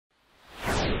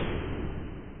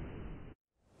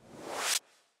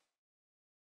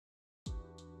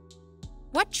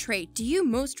What trait do you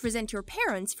most resent your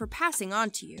parents for passing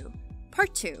on to you?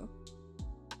 Part 2.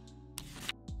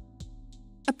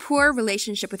 A poor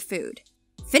relationship with food.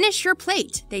 Finish your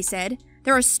plate, they said.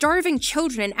 There are starving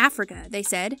children in Africa, they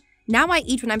said. Now I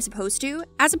eat when I'm supposed to,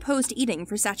 as opposed to eating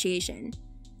for satiation.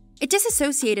 It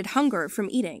disassociated hunger from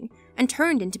eating, and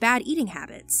turned into bad eating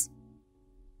habits.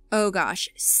 Oh gosh,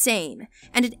 same.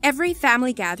 And at every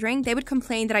family gathering, they would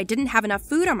complain that I didn't have enough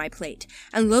food on my plate,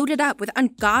 and load it up with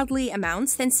ungodly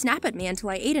amounts, then snap at me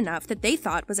until I ate enough that they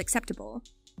thought was acceptable.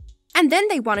 And then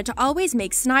they wanted to always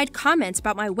make snide comments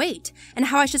about my weight, and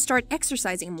how I should start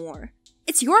exercising more.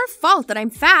 It's your fault that I'm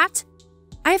fat!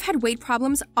 I have had weight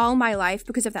problems all my life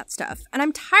because of that stuff, and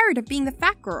I'm tired of being the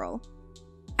fat girl.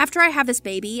 After I have this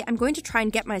baby, I'm going to try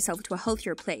and get myself to a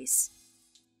healthier place.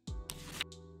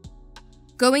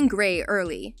 Going gray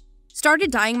early.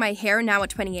 Started dyeing my hair now at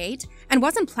 28, and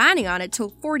wasn't planning on it till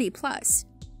 40 plus.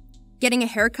 Getting a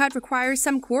haircut requires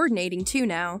some coordinating too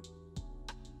now.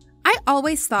 I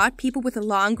always thought people with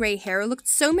long gray hair looked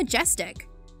so majestic.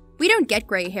 We don't get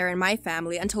gray hair in my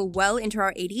family until well into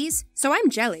our 80s, so I'm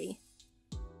jelly.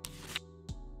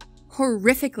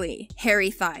 Horrifically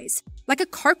hairy thighs, like a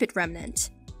carpet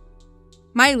remnant.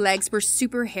 My legs were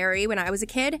super hairy when I was a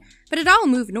kid, but it all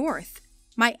moved north.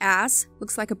 My ass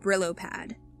looks like a Brillo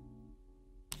pad.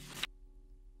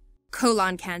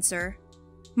 Colon cancer.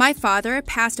 My father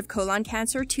passed of colon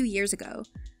cancer 2 years ago.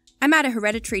 I'm at a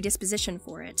hereditary disposition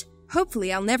for it.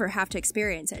 Hopefully I'll never have to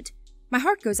experience it. My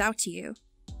heart goes out to you.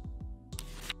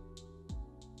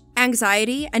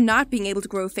 Anxiety and not being able to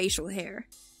grow facial hair.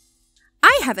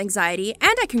 I have anxiety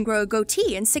and I can grow a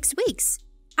goatee in 6 weeks.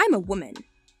 I'm a woman.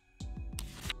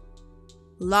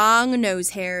 Long nose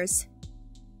hairs.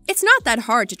 It's not that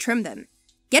hard to trim them.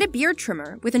 Get a beard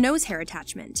trimmer with a nose hair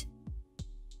attachment.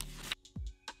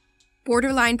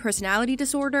 Borderline personality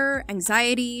disorder,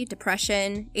 anxiety,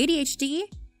 depression, ADHD?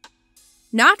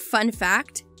 Not fun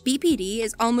fact, BPD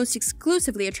is almost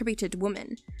exclusively attributed to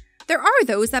women. There are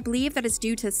those that believe that it's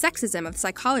due to sexism of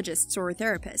psychologists or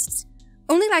therapists.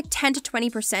 Only like 10 to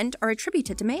 20% are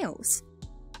attributed to males.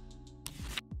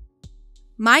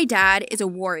 My dad is a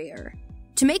warrior.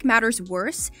 To make matters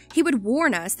worse, he would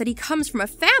warn us that he comes from a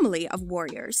family of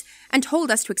warriors and told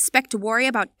us to expect to worry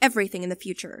about everything in the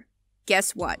future.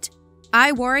 Guess what?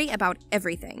 I worry about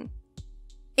everything.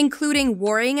 Including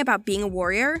worrying about being a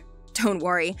warrior? Don't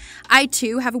worry, I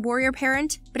too have a warrior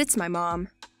parent, but it's my mom.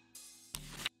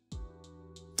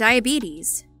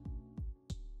 Diabetes.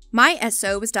 My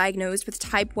SO was diagnosed with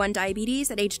type 1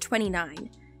 diabetes at age 29.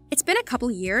 It's been a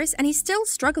couple years and he's still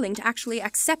struggling to actually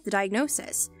accept the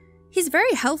diagnosis. He's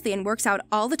very healthy and works out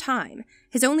all the time.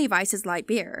 His only vice is light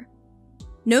beer.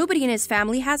 Nobody in his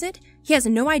family has it. He has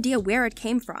no idea where it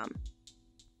came from.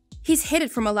 He's hid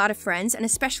it from a lot of friends and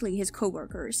especially his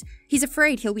coworkers. He's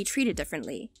afraid he'll be treated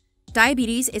differently.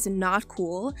 Diabetes is not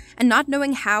cool, and not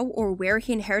knowing how or where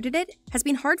he inherited it has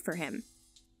been hard for him.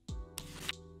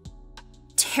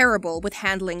 Terrible with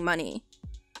handling money.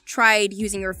 Tried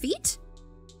using your feet?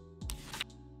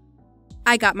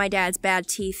 I got my dad's bad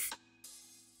teeth.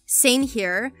 Same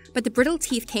here, but the brittle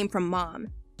teeth came from mom.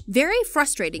 Very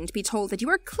frustrating to be told that you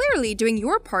are clearly doing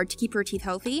your part to keep your teeth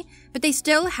healthy, but they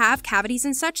still have cavities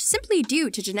and such simply due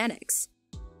to genetics.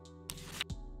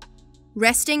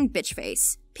 Resting bitch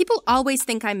face. People always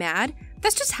think I'm mad.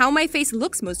 That's just how my face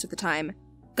looks most of the time.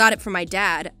 Got it from my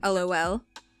dad, lol.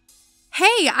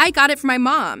 Hey, I got it from my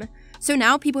mom. So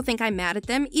now people think I'm mad at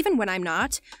them even when I'm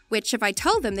not, which if I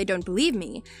tell them they don't believe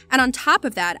me. And on top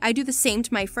of that, I do the same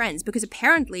to my friends because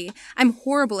apparently I'm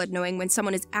horrible at knowing when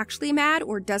someone is actually mad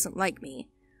or doesn't like me.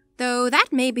 Though that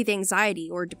may be the anxiety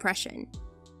or depression.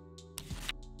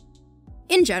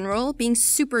 In general, being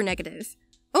super negative.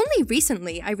 Only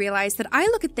recently I realized that I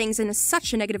look at things in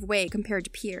such a negative way compared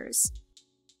to peers.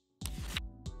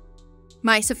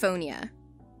 Misophonia.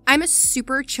 I'm a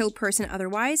super chill person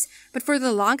otherwise, but for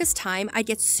the longest time I'd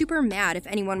get super mad if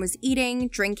anyone was eating,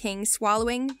 drinking,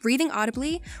 swallowing, breathing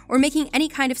audibly, or making any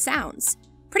kind of sounds.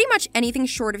 Pretty much anything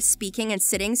short of speaking and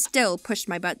sitting still pushed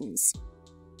my buttons.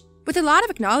 With a lot of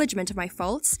acknowledgement of my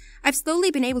faults, I've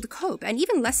slowly been able to cope and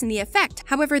even lessen the effect.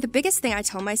 However, the biggest thing I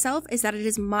tell myself is that it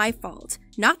is my fault,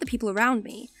 not the people around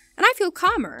me, and I feel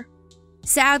calmer.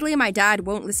 Sadly, my dad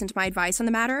won't listen to my advice on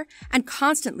the matter and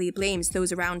constantly blames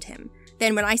those around him.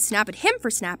 Then when I snap at him for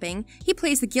snapping, he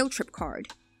plays the guilt trip card.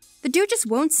 The dude just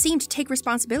won't seem to take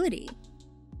responsibility.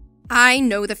 I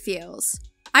know the feels.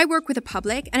 I work with the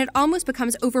public and it almost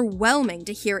becomes overwhelming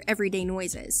to hear everyday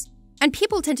noises. And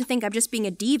people tend to think I'm just being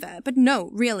a diva, but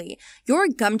no, really. Your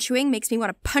gum chewing makes me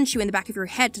want to punch you in the back of your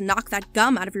head to knock that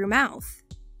gum out of your mouth.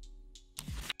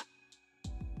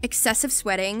 Excessive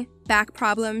sweating, back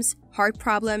problems, heart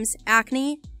problems,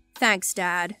 acne. Thanks,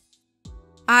 Dad.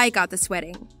 I got the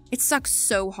sweating. It sucks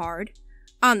so hard.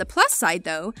 On the plus side,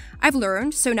 though, I've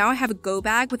learned, so now I have a go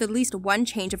bag with at least one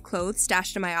change of clothes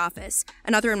stashed in my office,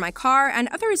 another in my car, and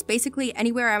others basically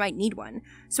anywhere I might need one,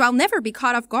 so I'll never be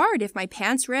caught off guard if my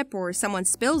pants rip or someone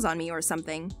spills on me or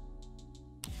something.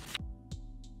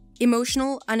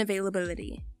 Emotional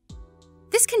unavailability.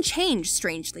 This can change,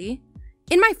 strangely.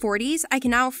 In my 40s, I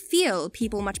can now feel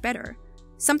people much better.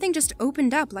 Something just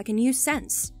opened up like a new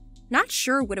sense. Not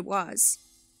sure what it was.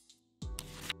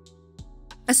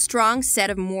 A strong set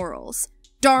of morals.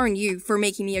 Darn you for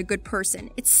making me a good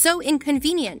person. It's so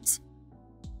inconvenient.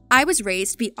 I was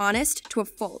raised to be honest to a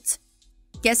fault.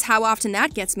 Guess how often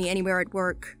that gets me anywhere at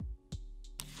work.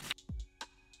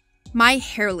 My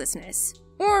hairlessness.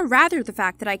 Or rather the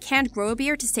fact that I can't grow a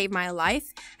beard to save my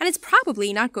life, and it's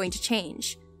probably not going to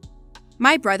change.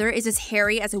 My brother is as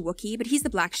hairy as a Wookiee, but he's the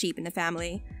black sheep in the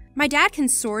family. My dad can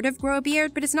sort of grow a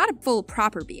beard, but it's not a full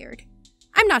proper beard.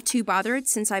 I'm not too bothered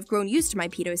since I've grown used to my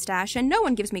pedo stash and no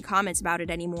one gives me comments about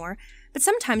it anymore, but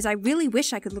sometimes I really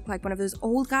wish I could look like one of those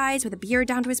old guys with a beard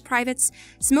down to his privates,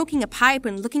 smoking a pipe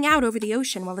and looking out over the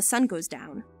ocean while the sun goes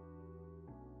down.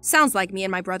 Sounds like me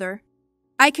and my brother.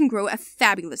 I can grow a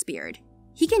fabulous beard.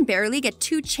 He can barely get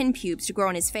 2 chin pubes to grow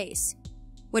on his face.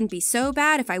 Wouldn't be so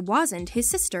bad if I wasn't his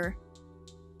sister.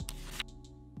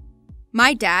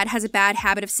 My dad has a bad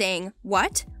habit of saying,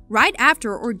 "What?" right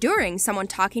after or during someone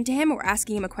talking to him or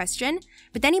asking him a question,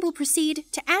 but then he will proceed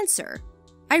to answer.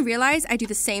 I realize I do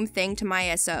the same thing to my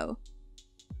SO.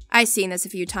 I've seen this a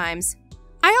few times.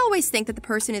 I always think that the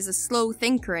person is a slow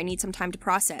thinker and needs some time to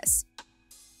process.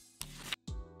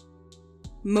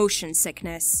 Motion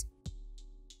sickness.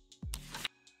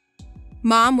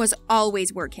 Mom was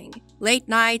always working. Late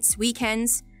nights,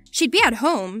 weekends. She'd be at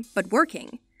home, but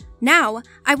working. Now,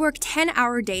 I work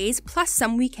 10-hour days plus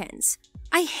some weekends.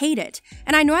 I hate it,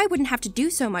 and I know I wouldn't have to do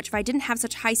so much if I didn't have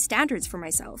such high standards for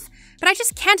myself, but I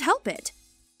just can't help it.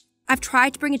 I've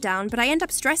tried to bring it down, but I end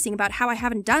up stressing about how I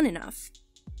haven't done enough.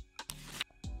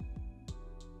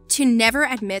 To never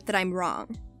admit that I'm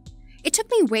wrong. It took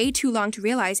me way too long to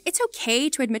realize it's okay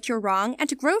to admit you're wrong and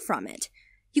to grow from it.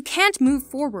 You can't move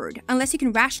forward unless you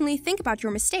can rationally think about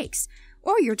your mistakes,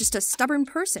 or you're just a stubborn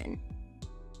person.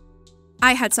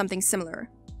 I had something similar.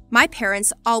 My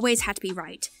parents always had to be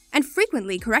right, and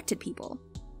frequently corrected people.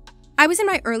 I was in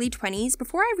my early 20s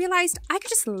before I realized I could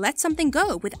just let something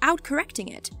go without correcting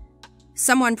it.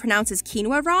 Someone pronounces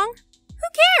quinoa wrong? Who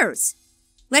cares?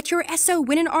 Let your SO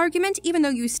win an argument even though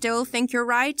you still think you're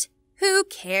right? Who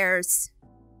cares?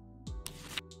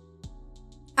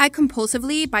 I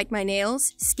compulsively bite my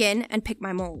nails, skin, and pick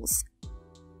my moles.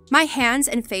 My hands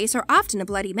and face are often a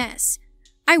bloody mess.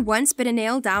 I once bit a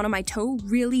nail down on my toe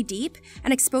really deep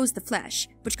and exposed the flesh,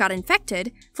 which got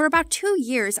infected. For about 2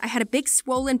 years, I had a big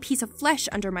swollen piece of flesh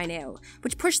under my nail,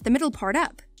 which pushed the middle part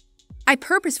up. I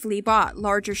purposefully bought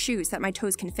larger shoes that my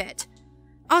toes can fit.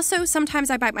 Also, sometimes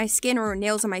I bite my skin or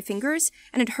nails on my fingers,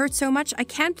 and it hurts so much I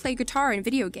can't play guitar in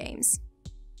video games.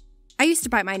 I used to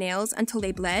bite my nails until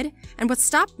they bled, and what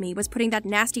stopped me was putting that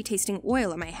nasty-tasting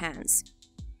oil on my hands.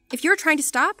 If you're trying to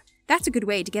stop, that's a good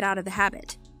way to get out of the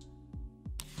habit.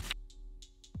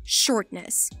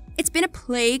 Shortness. It's been a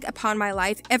plague upon my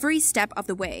life every step of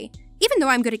the way. Even though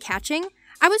I'm good at catching,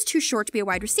 I was too short to be a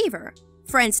wide receiver.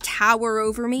 Friends tower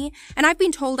over me, and I've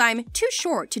been told I'm too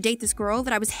short to date this girl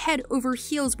that I was head over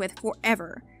heels with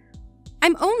forever.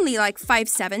 I'm only like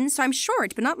 5'7", so I'm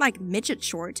short, but not like midget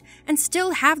short, and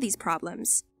still have these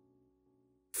problems.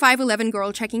 5'11"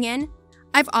 girl checking in.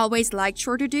 I've always liked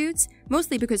shorter dudes,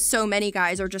 mostly because so many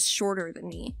guys are just shorter than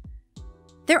me.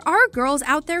 There are girls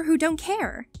out there who don't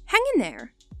care. Hang in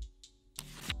there.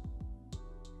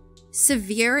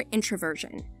 Severe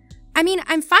introversion. I mean,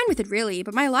 I'm fine with it really,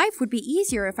 but my life would be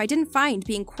easier if I didn't find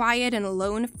being quiet and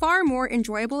alone far more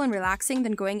enjoyable and relaxing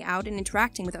than going out and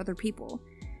interacting with other people.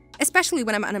 Especially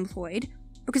when I'm unemployed,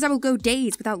 because I will go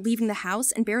days without leaving the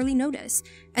house and barely notice,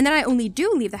 and then I only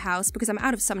do leave the house because I'm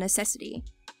out of some necessity.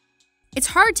 It's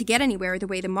hard to get anywhere the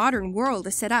way the modern world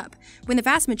is set up, when the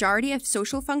vast majority of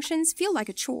social functions feel like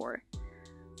a chore.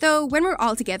 Though, when we're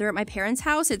all together at my parents'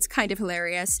 house, it's kind of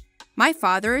hilarious. My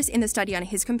father is in the study on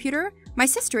his computer, my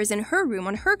sister is in her room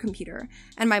on her computer,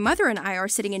 and my mother and I are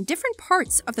sitting in different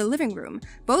parts of the living room,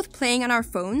 both playing on our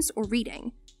phones or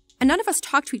reading. And none of us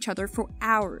talk to each other for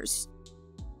hours.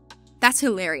 That's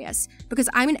hilarious, because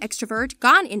I'm an extrovert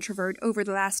gone introvert over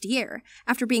the last year,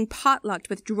 after being potlucked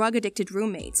with drug-addicted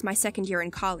roommates my second year in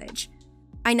college.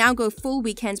 I now go full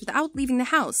weekends without leaving the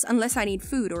house unless I need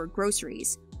food or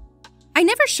groceries. I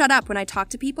never shut up when I talk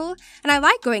to people, and I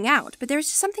like going out, but there's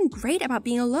just something great about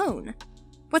being alone.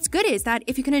 What's good is that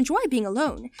if you can enjoy being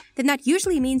alone, then that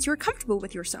usually means you're comfortable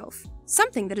with yourself,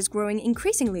 something that is growing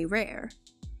increasingly rare.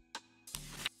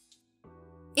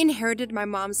 Inherited my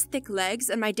mom's thick legs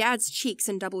and my dad's cheeks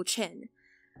and double chin.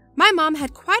 My mom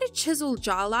had quite a chiseled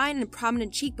jawline and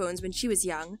prominent cheekbones when she was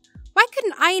young. Why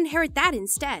couldn't I inherit that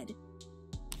instead?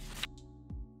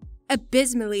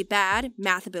 Abysmally bad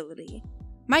math ability.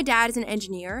 My dad is an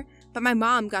engineer, but my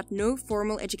mom got no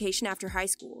formal education after high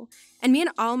school, and me and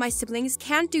all my siblings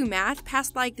can't do math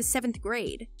past like the 7th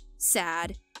grade.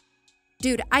 Sad.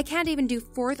 Dude, I can't even do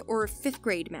 4th or 5th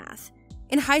grade math.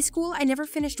 In high school, I never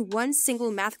finished one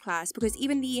single math class because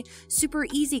even the super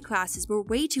easy classes were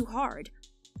way too hard.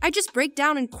 I just break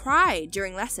down and cry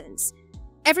during lessons.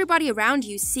 Everybody around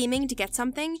you seeming to get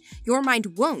something your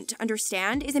mind won't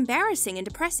understand is embarrassing and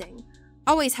depressing.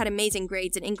 Always had amazing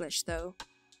grades in English, though.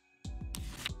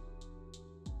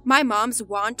 My mom's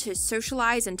want to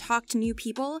socialize and talk to new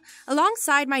people,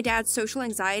 alongside my dad's social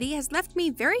anxiety, has left me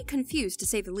very confused to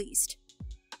say the least.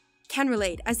 Can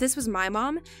relate, as this was my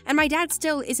mom, and my dad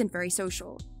still isn't very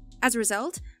social. As a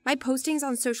result, my postings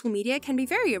on social media can be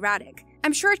very erratic.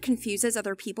 I'm sure it confuses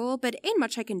other people, but ain't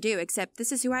much I can do except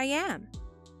this is who I am.